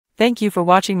Thank you for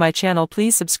watching my channel.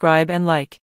 Please subscribe and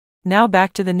like. Now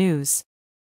back to the news.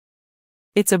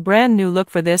 It's a brand new look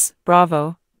for this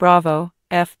Bravo,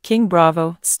 King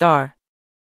Bravo star.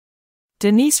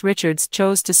 Denise Richards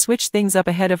chose to switch things up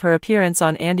ahead of her appearance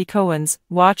on Andy Cohen's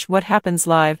Watch What Happens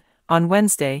Live on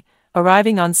Wednesday,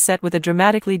 arriving on set with a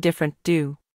dramatically different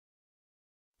do.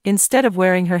 Instead of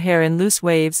wearing her hair in loose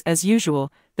waves as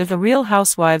usual, the Real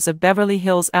Housewives of Beverly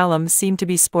Hills alum seemed to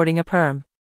be sporting a perm.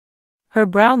 Her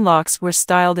brown locks were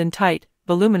styled in tight,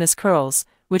 voluminous curls,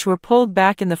 which were pulled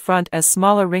back in the front as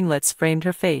smaller ringlets framed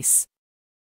her face.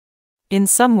 In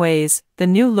some ways, the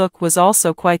new look was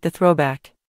also quite the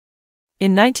throwback.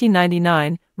 In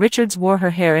 1999, Richards wore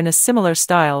her hair in a similar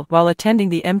style while attending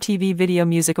the MTV Video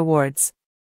Music Awards.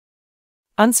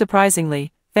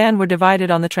 Unsurprisingly, fans were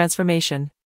divided on the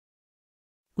transformation.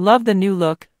 "Love the new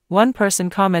look," one person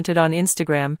commented on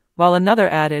Instagram, while another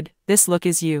added, "This look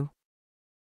is you."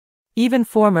 Even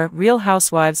former Real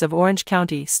Housewives of Orange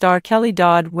County star Kelly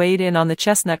Dodd weighed in on the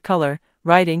chestnut color,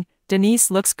 writing,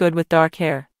 "Denise looks good with dark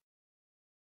hair."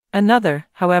 Another,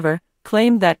 however,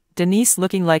 claimed that Denise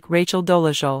looking like Rachel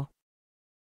Dolezal.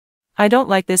 "I don't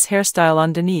like this hairstyle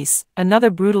on Denise," another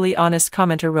brutally honest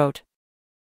commenter wrote.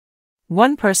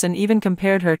 One person even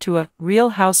compared her to a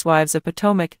Real Housewives of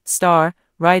Potomac star,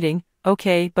 writing,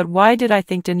 "Okay, but why did I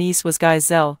think Denise was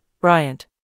Giselle Bryant?"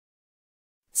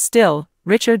 Still,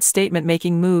 Richards'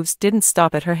 statement-making moves didn't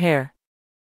stop at her hair.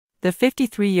 The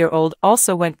 53-year-old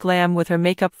also went glam with her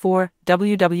makeup for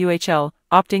WWHL,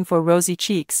 opting for rosy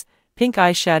cheeks, pink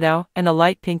eyeshadow, and a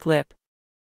light pink lip.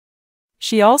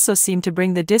 She also seemed to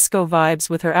bring the disco vibes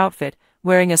with her outfit,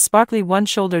 wearing a sparkly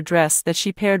one-shoulder dress that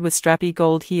she paired with strappy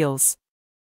gold heels.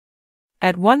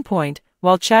 At one point,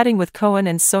 while chatting with Cohen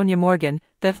and Sonia Morgan,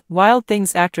 the Wild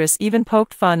Things actress even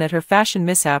poked fun at her fashion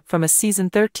mishap from a season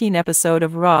 13 episode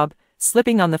of Rob,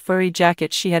 slipping on the furry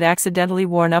jacket she had accidentally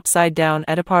worn upside down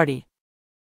at a party.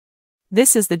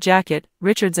 "This is the jacket,"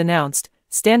 Richards announced,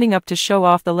 standing up to show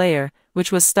off the layer,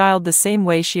 which was styled the same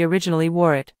way she originally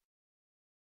wore it.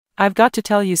 "I've got to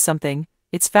tell you something,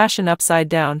 it's fashion upside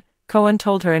down," Cohen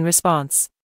told her in response.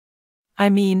 "I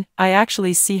mean, I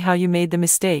actually see how you made the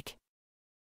mistake."